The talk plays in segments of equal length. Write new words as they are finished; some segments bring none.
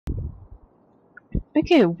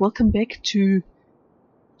Okay, welcome back to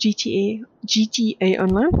GTA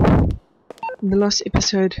Online. In the last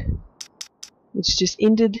episode, which just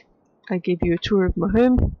ended, I gave you a tour of my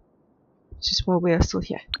home, which is why we are still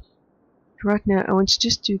here. Right now, I want to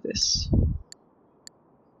just do this.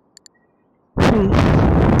 Because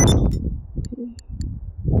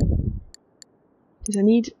I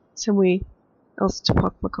need somewhere else to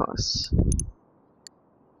park my cars.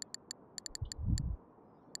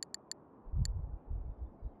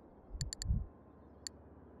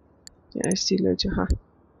 Yeah, I see loads of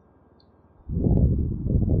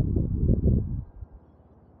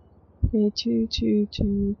Okay, two.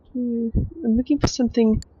 I'm looking for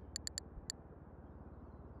something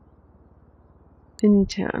in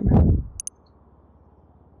town.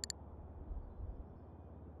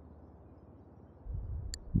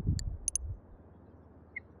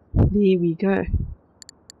 There we go.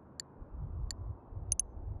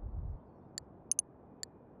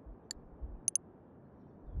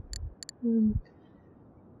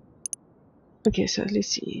 Okay, so let's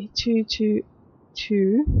see. Two.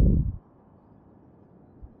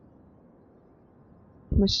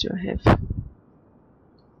 How much do I have?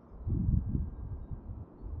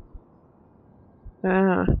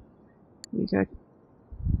 Ah, here we go.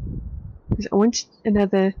 Because I want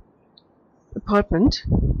another apartment.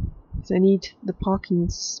 Because I need the parking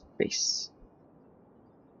space.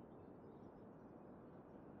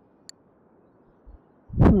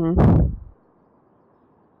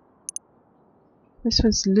 This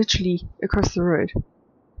one's literally across the road.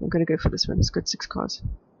 I'm gonna go for this one. It's got 6 cars.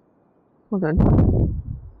 Hold on.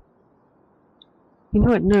 You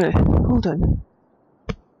know what? No. Hold on.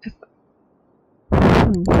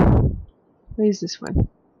 Where is this one?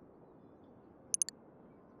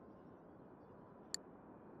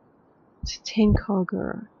 It's a 10-car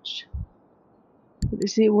garage. But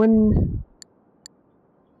is there one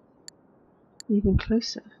even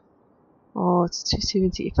closer? Oh, it's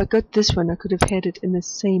 270. If I got this one, I could have had it in the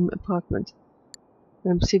same apartment.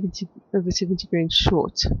 I'm over 70 grand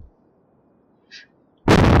short.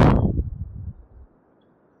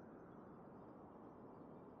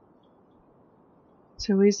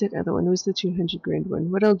 So where's that other one? Where's the 200 grand one?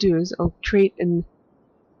 What I'll do is I'll trade in.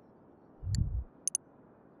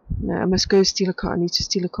 No, I must go steal a car. I need to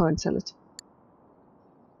steal a car and sell it.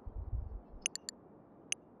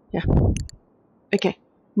 Yeah. Okay.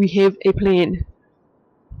 We have a plan.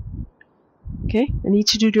 Okay. I need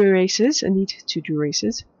to do races. At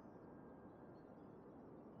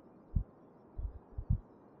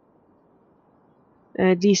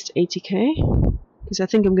least 80k. Because I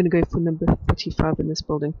think I'm going to go for number 45 in this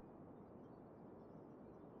building.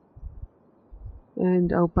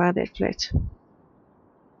 And I'll buy that flat.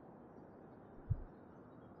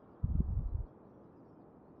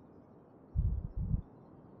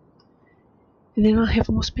 And then I'll have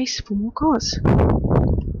more space for more cars.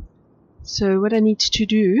 So what I need to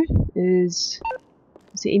do is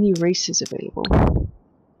there any races available?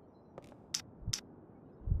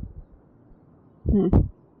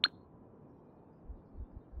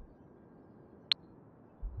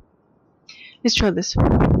 Let's try this.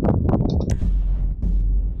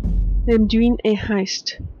 I'm doing a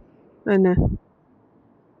heist. Oh no.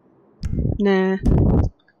 Nah.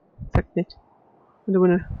 Fuck that. I don't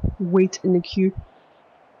want to wait in the queue.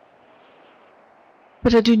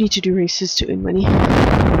 But I do need to do races to earn money.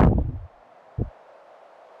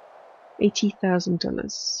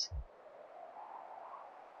 $80,000.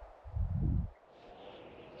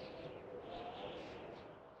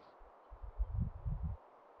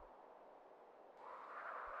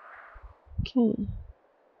 Okay.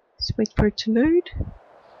 Let's wait for it to load.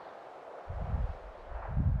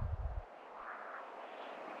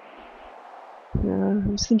 I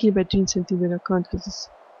was thinking about doing something that I can't because it's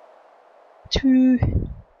too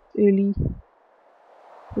early.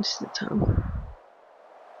 What is the time?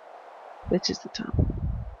 That is the time.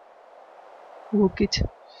 We'll get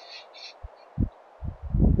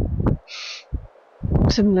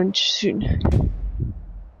some lunch soon.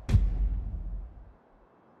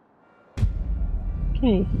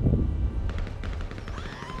 Okay.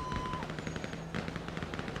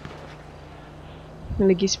 Well,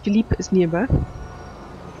 I guess Philippe is nearby.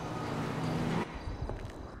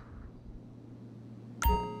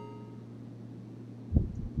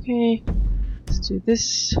 Okay, let's do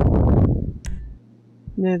this.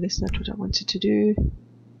 No, that's not what I wanted to do.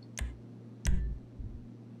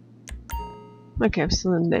 Okay, I'm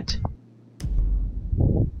still in that.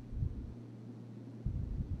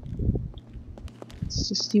 Let's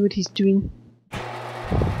just see what he's doing.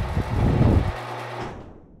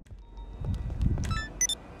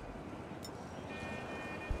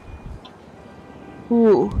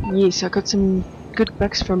 Ooh, yes, I got some good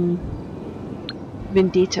bucks from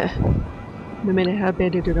Vendetta. No matter how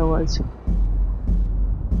bad at it I was.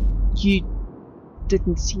 You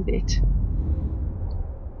didn't see that.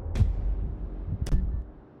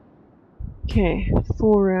 Okay,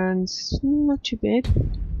 4 rounds, not too bad.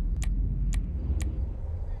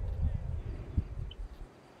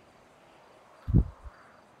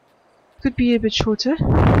 Could be a bit shorter.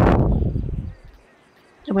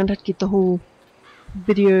 I might not get the whole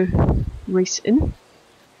video race in.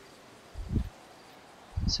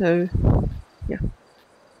 So, yeah.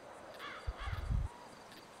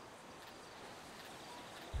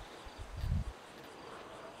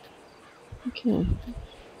 Okay.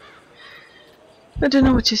 I don't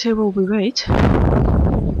know what to say while we wait.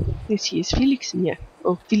 Let's see, is Felix in here?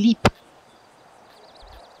 Oh, Philippe.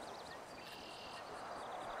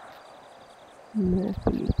 No,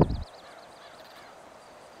 Philippe.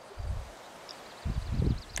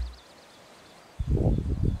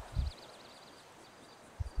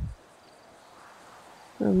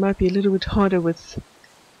 It might be a little bit harder with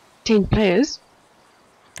 10 players.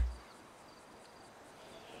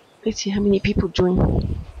 Let's see how many people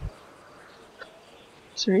join.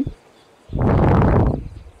 Sorry.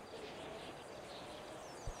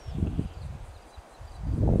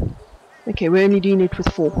 Okay, we're only doing it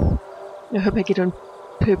with 4. I hope I get on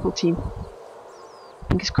purple team.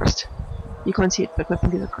 Fingers crossed. You can't see it, but my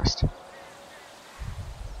fingers are crossed.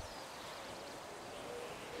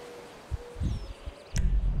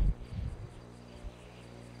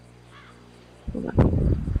 Hold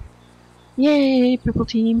on. Yay, purple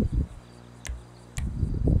team.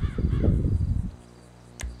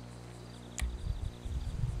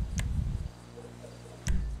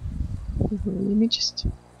 Let me just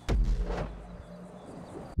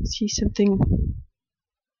see something.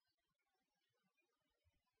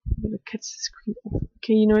 I'm gonna cut the screen off.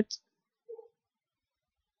 Okay, you know what?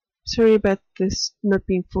 Sorry about this not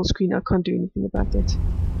being full screen. I can't do anything about that.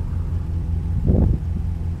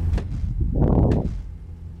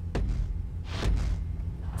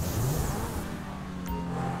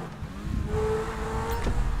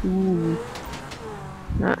 Ooh,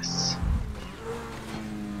 nice.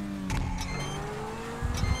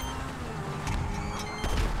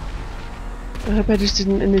 I hope I just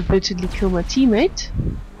didn't inadvertently kill my teammate.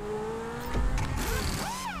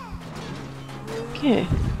 Okay.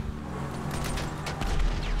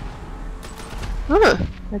 Oh,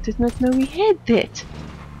 I did not know we had that.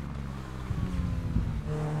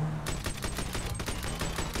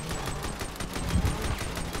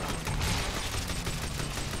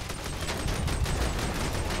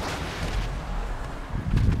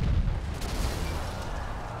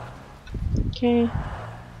 Okay.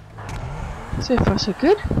 So far so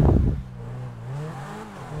good.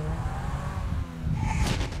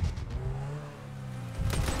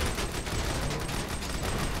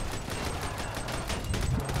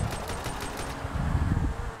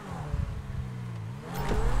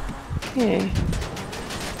 Okay.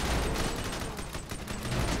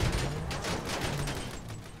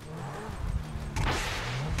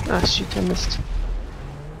 Ah, shoot, I missed.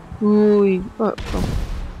 Ooh, oh,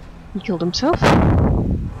 he killed himself.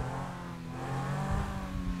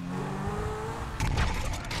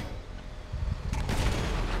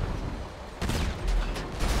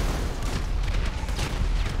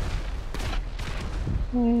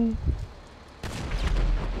 Okay.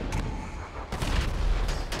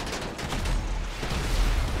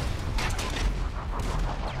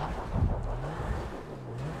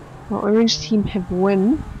 Our orange team have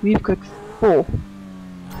 1. We've got 4. Oh,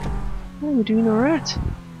 we're doing alright.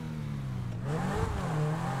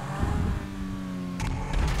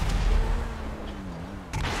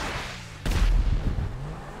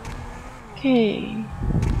 Okay.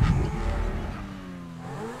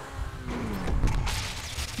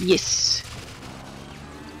 Yes.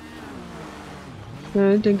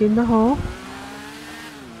 No, don't get in the hole.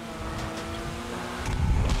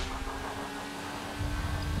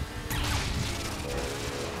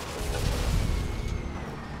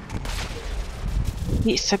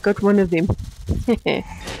 Yes, I got one of them.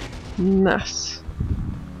 Nice.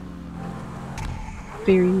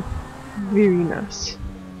 Very, very nice.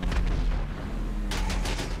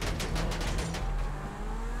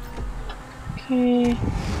 Okay.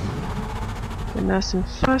 We're nice and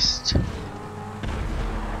fast.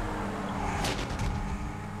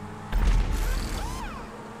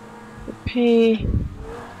 Okay.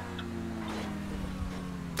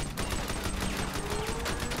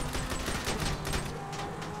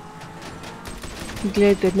 I'm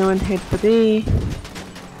glad that no one had for there.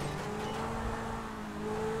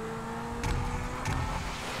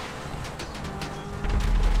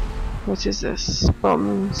 What is this?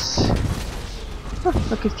 Bombs. Oh,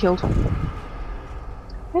 I get killed.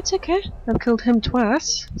 That's okay. I've killed him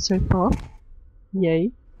twice so far.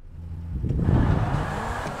 Yay.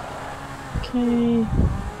 Okay.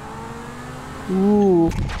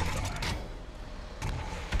 Ooh.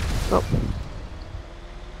 Oh.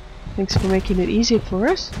 Thanks for making it easier for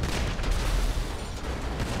us.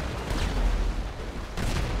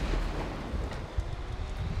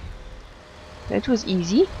 That was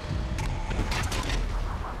easy.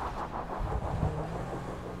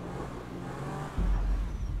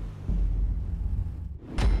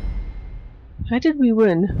 How did we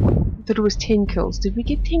win? I thought it was 10 kills. Did we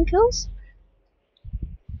get 10 kills?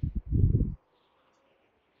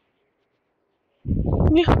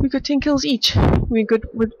 Yeah, we got 10 kills each. We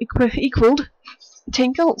equaled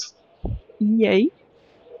 10 kills. Yay.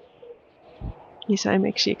 Yes, I'm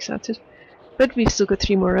actually excited. But we've still got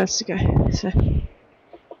 3 more rounds to go. So,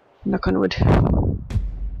 knock on wood.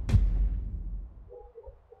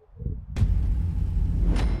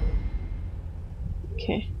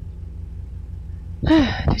 Okay.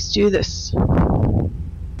 Let's do this.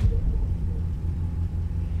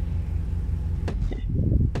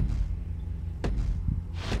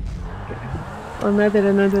 Well, now that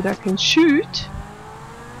I know that I can shoot,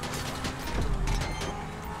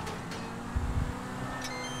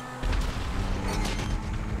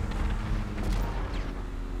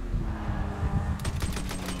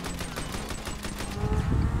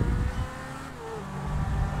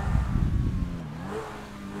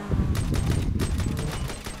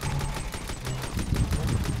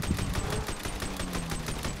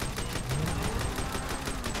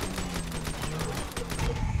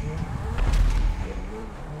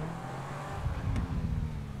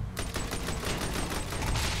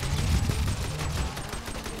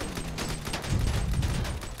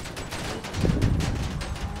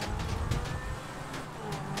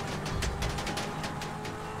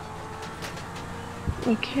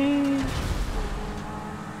 okay.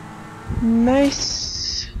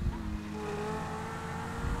 Nice.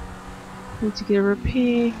 Need to get a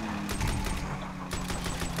repair.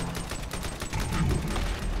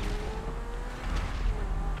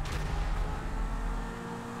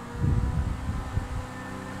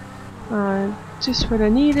 Just what I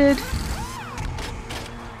needed.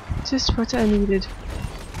 Just what I needed.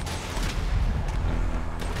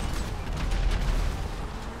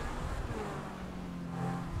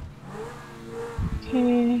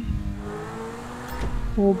 Okay.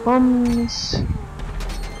 More bombs.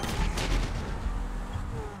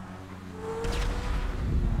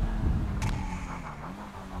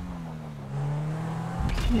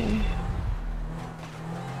 Okay.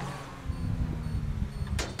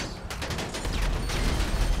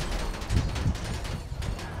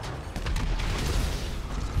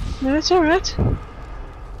 No, that's alright.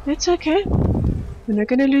 It's okay. We're not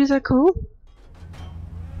gonna lose our cool.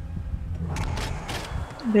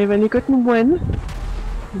 They've only gotten 1.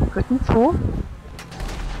 We've gotten 4.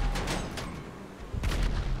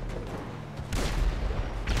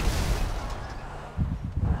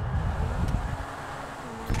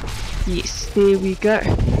 Yes, there we go.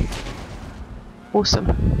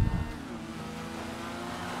 Awesome.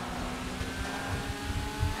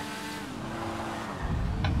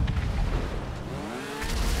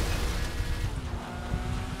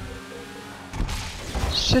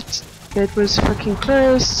 Shit, that was fucking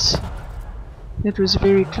close. That was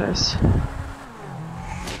very close.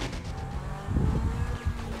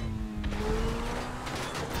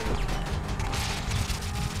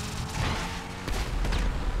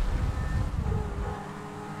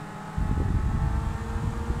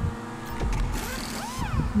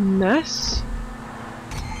 Nice.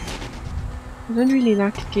 I don't really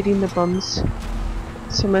like getting the bombs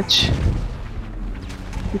so much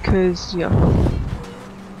because, yeah.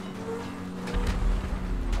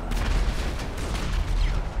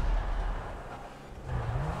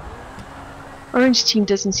 Orange team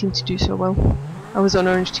doesn't seem to do so well. I was on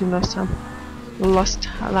orange team last time. Lost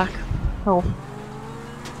like hell.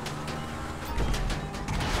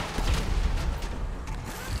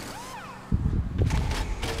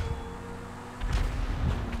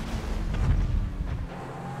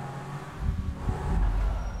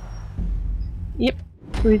 Yep,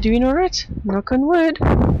 we're doing alright. Knock on wood.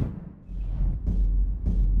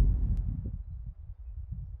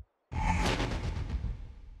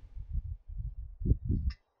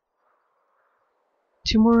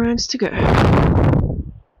 Two more rounds to go.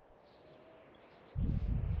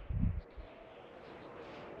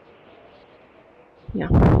 Yeah,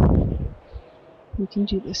 we can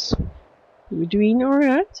do this. We're doing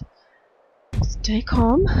alright. Stay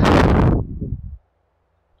calm.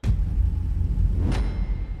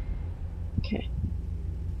 Okay.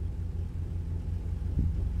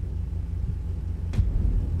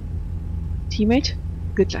 Teammate,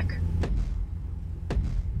 good luck.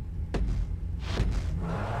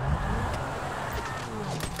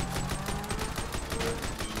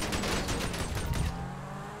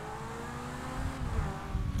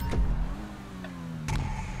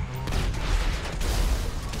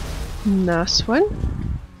 Nice one.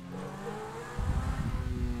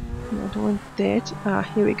 No, I don't want that. Ah,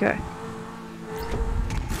 here we go.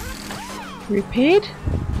 Repaired.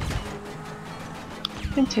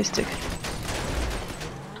 Fantastic.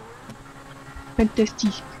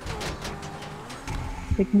 Fantastic.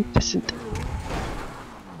 Magnificent.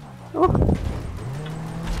 Oh!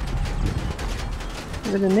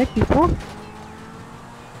 Never done that before.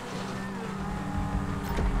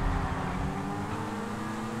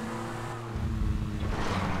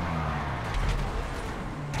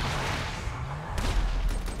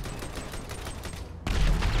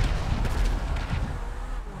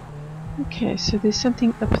 Okay, so there's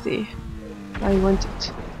something up there. I want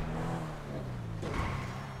it.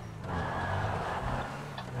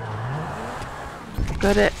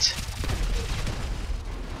 Got it.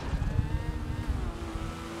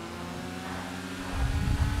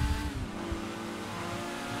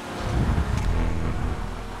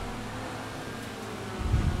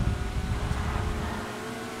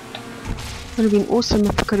 Would have been awesome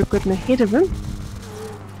if I could have gotten ahead of him.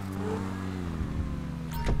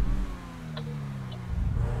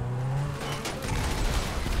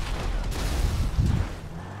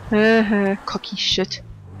 Cocky shit.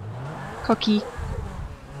 Cocky.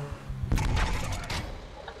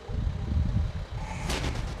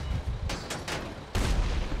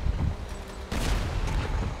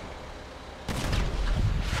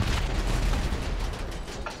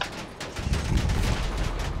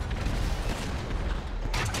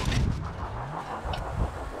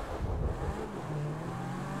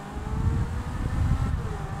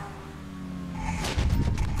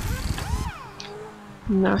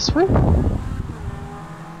 Nice one.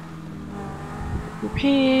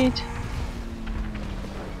 Repaired.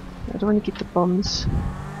 I don't want to get the bombs.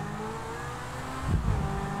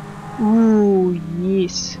 Ooh,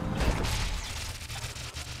 yes.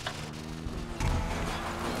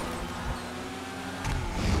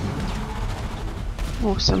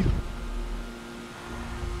 Awesome.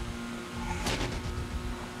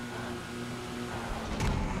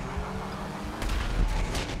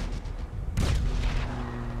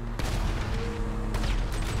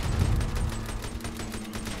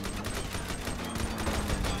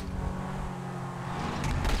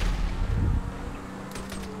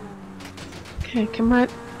 Okay, come on,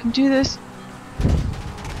 I can do this.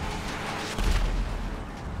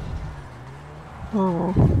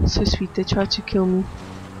 Oh, so sweet, they tried to kill me.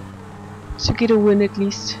 So get a win at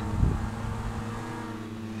least.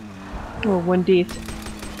 Oh, one death.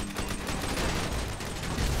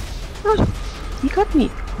 Oh, he got me.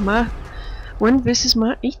 My 1 versus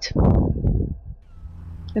my 8.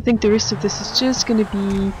 I think the rest of this is just gonna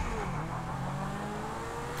be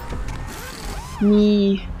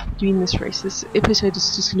me doing this race. This episode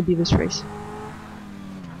is just gonna be this race.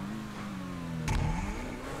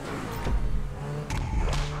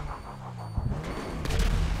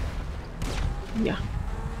 Yeah.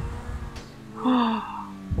 Oh,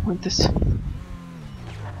 I want this.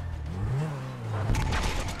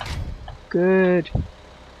 Good.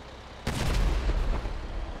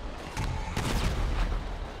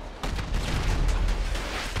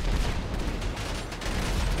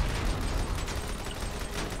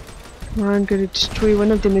 I'm gonna destroy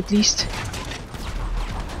one of them at least.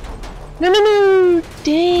 No, no, no!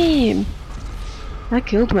 Damn! I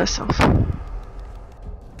killed myself.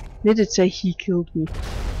 Let it say he killed me.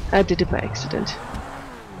 I did it by accident.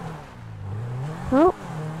 Well,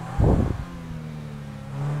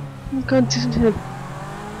 I'm going to have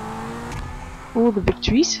all the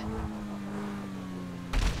victories.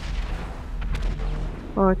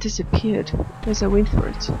 Oh, it disappeared as I went for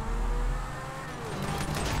it.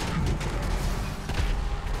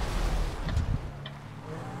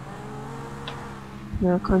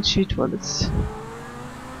 No, I can't shoot while it's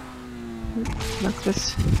like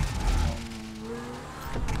this.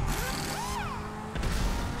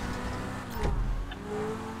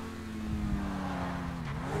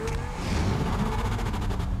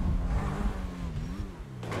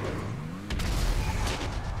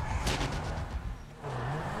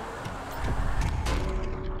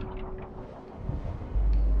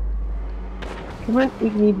 Come on, we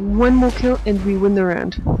need one more kill and we win the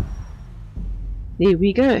round. There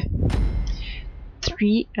we go.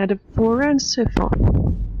 3 out of 4 rounds so far.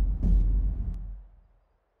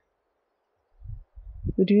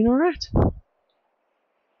 We're doing alright.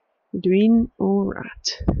 We're doing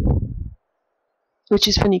alright. Which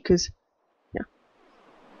is funny because, yeah,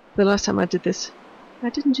 the last time I did this,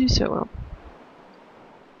 I didn't do so well.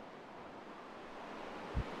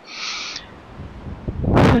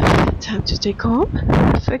 Time to stay calm,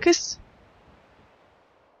 focus.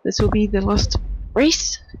 This will be the last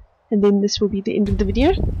race, and then this will be the end of the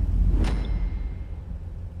video.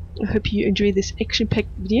 I hope you enjoy this action-packed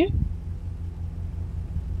video,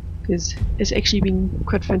 because it's actually been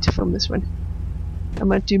quite fun to film this one. I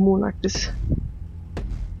might do more like this.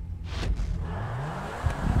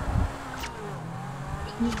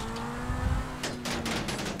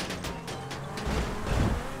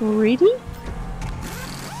 Already?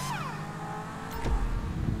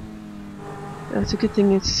 That's a good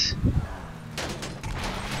thing it's...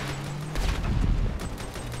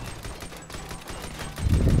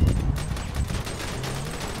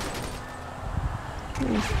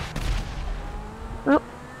 Oh,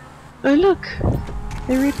 oh look!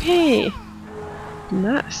 They repair!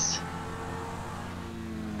 Nice!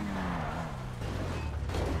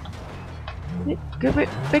 Go back,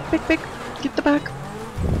 back! Get the back!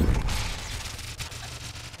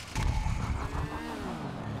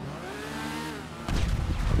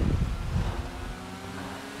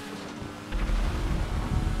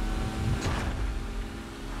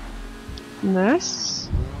 Nice.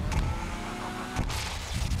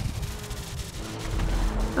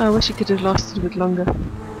 I wish it could have lasted a bit longer.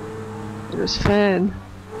 It was fun.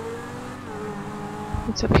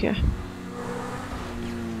 What's up here?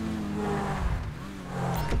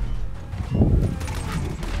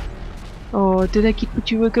 Oh, did I get what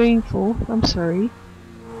you were going for? I'm sorry.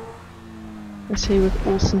 I say with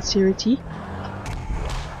all sincerity.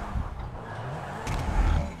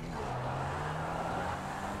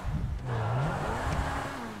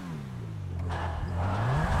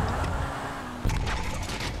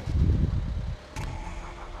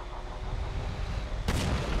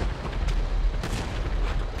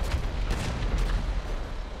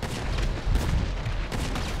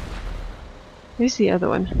 Where's the other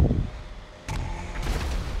one?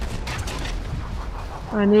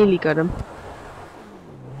 I nearly got him.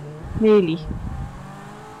 Nearly.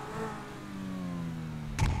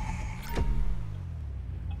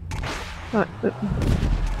 Oh,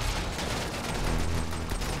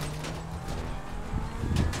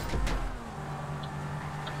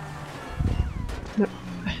 no,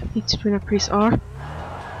 I need to try to press R.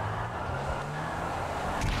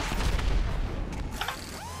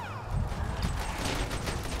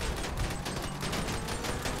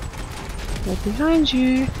 Right behind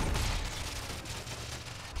you.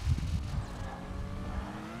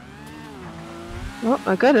 Oh,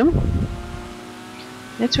 I got him.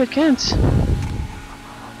 That's what counts.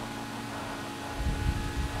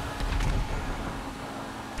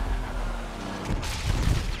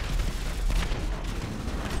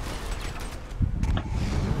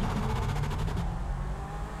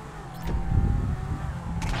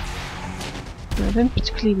 I don't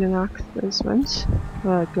particularly like those ones.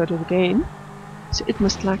 Oh, I got it again. So it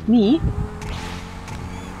must like me.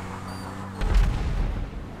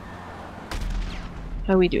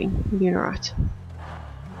 How are we doing? We're doing alright.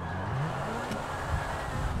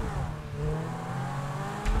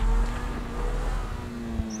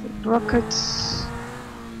 Rockets.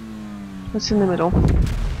 What's in the middle?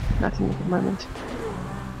 Nothing at the moment.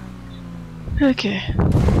 Okay.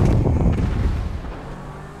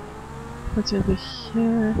 What's over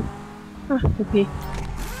here? Ah, repair.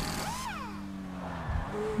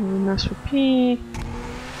 Nice repair.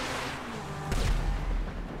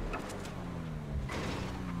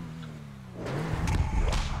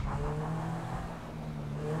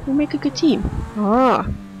 We make a good team. Ah.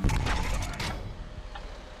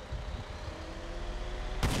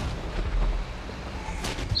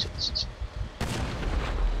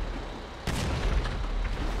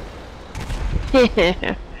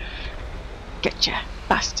 Getcha,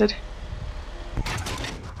 bastard.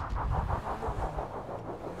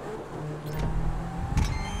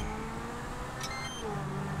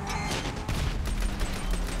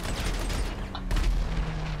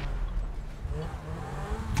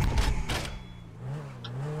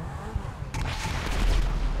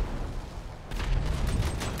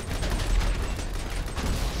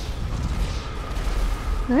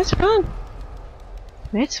 That's fun.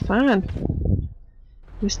 That's fun.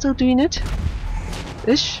 We're still doing it.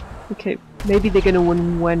 Ish. Okay, maybe they're gonna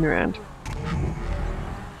win one round. Do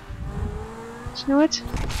you know what?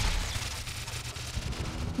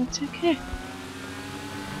 That's okay.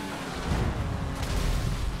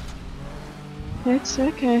 It's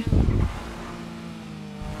okay.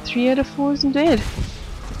 3 out of 4 isn't dead.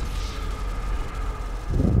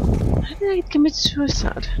 How did I commit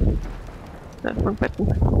suicide? No, wrong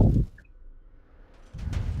button.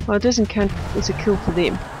 Well, it doesn't count as a kill for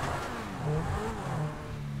them.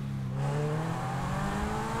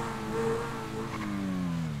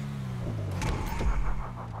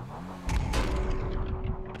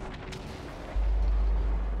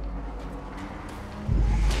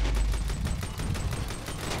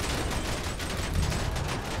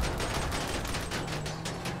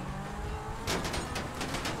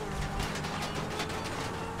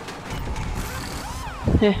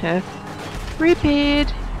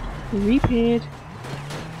 Repaired. Repaired.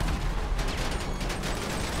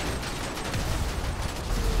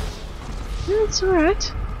 That's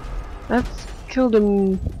alright. I've killed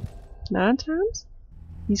him 9 times.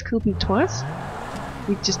 He's killed me twice.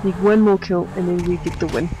 We just need one more kill and then we get the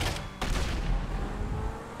win.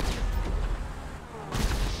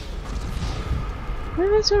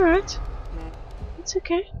 No, that's alright. It's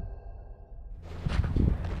okay.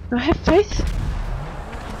 I have faith.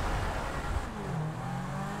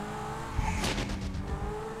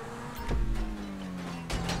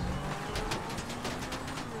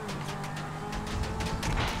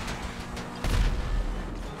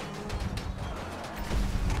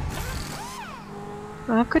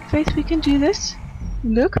 I've got faith we can do this.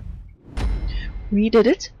 Look. We did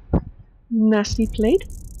it. Nicely played.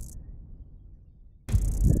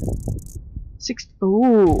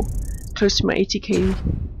 Oh, close to my 80k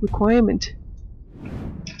requirement.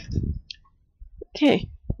 Okay,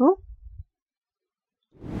 well,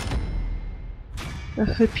 I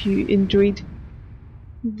hope you enjoyed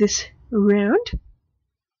this round.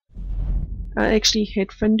 I actually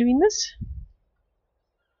had fun doing this.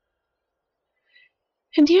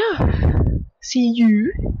 And yeah, see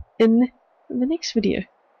you in the next video.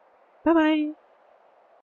 Bye bye.